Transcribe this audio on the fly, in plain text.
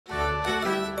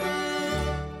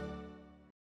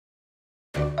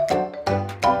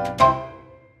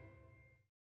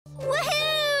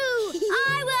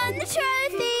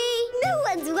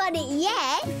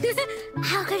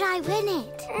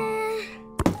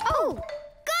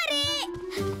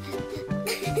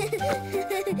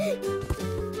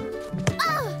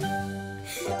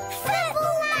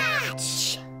Football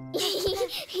match!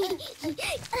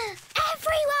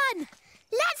 Everyone,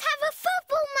 let's have a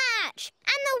football match!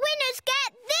 And the winners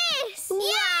get this! Wow!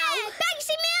 Yeah!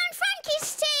 Banksy, Leo and Frankie's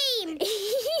team!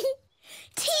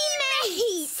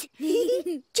 Teammates!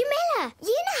 Jamila,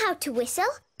 you know how to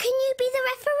whistle. Can you be the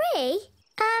referee?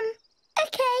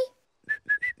 Okay.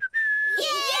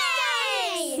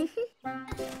 Yay!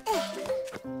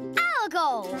 Our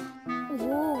goal.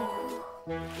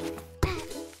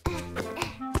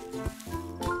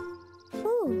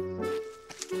 Ooh.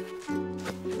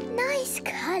 Nice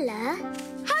colour.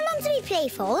 How long do we play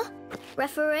for?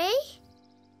 Referee?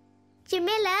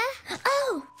 Jamila?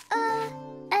 Oh,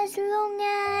 as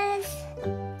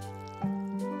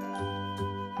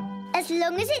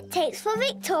long as it takes for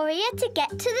Victoria to get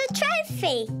to the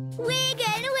trophy. We're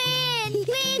gonna win!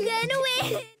 We're gonna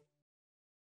win!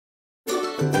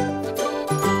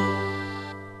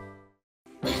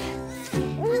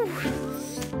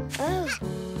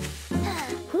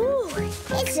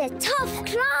 It's a tough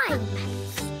climb.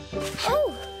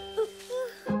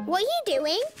 What are you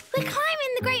doing? We're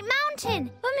climbing the Great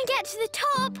Mountain. When we get to the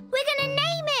top, we're going to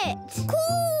name it.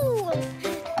 Cool!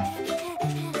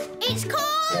 It's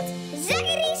called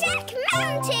Zaggity Zack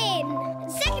Mountain.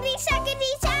 Zaggity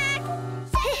Zaggity Zack.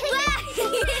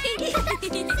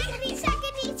 Zaggity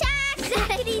Zaggity Zack.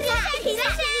 Zaggity Zaggity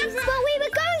Zack. But we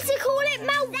were going to call it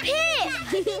Mount Pip.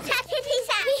 Zaggity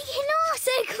Zack. We can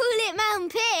also call it Mount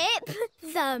Pip.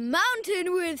 The mountain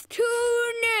with 2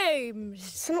 names.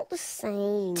 It's not the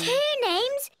same. 2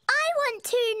 names? I want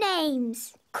 2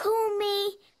 names. Call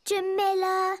me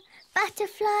Jamila,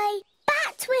 Butterfly,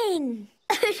 Batwing.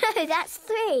 Oh no, that's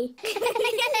 3.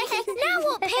 Now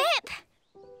what, Pip?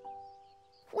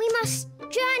 We must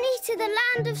journey to the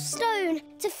land of stone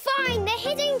to find the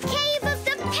hidden cave of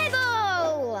the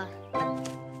Pebble.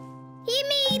 You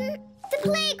mean the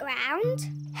playground?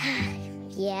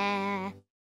 Yeah.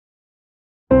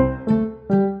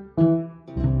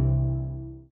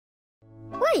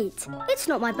 Wait, it's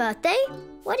not my birthday.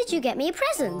 Why did you get me a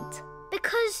present?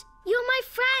 Because you're my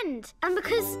friend and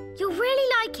because you'll really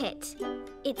like it.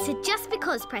 It's a just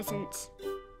because present.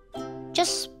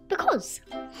 Just because?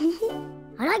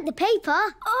 I like the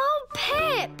paper. Oh,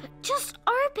 Pip, just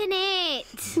open it.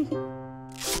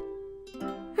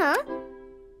 Huh?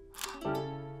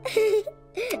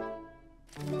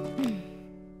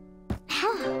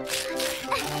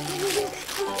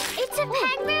 It's a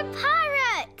penguin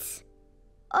pirate.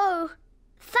 Oh,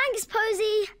 thanks,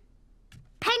 Posy.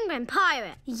 Penguin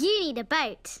pirate, you need a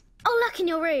boat. I'll look in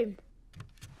your room.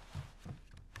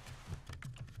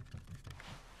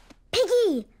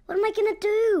 Piggy, what am I going to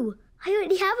do? I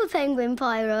already have a penguin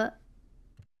pirate.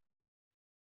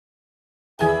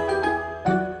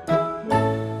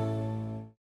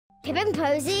 Pip and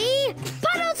Posy,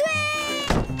 Puddle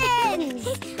Twins!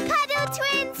 Puddle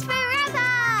Twins forever!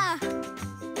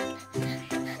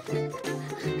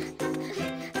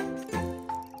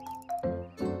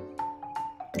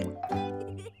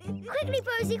 Quickly,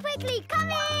 Posy, quickly,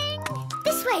 coming!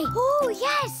 This way! Oh,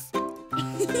 yes!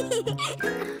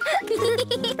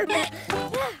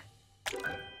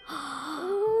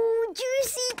 Oh,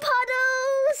 juicy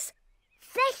puddles!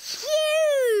 They're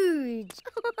huge!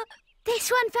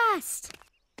 This one first.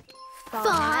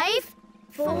 5,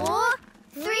 4,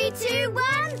 3, 2, 1.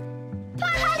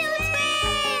 Puddle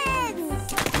Twins!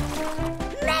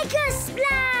 Mega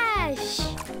splash!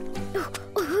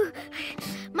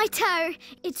 My toe,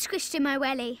 it's squished in my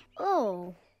welly.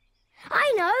 Oh,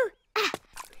 I know.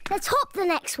 Let's hop the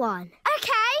next one.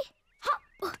 Okay. Hop.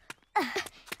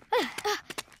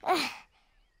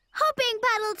 Hopping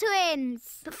Puddle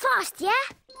Twins. But fast, yeah?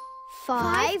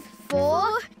 5,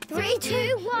 4, 3,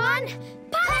 2, 1.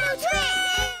 Puddle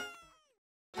Twins!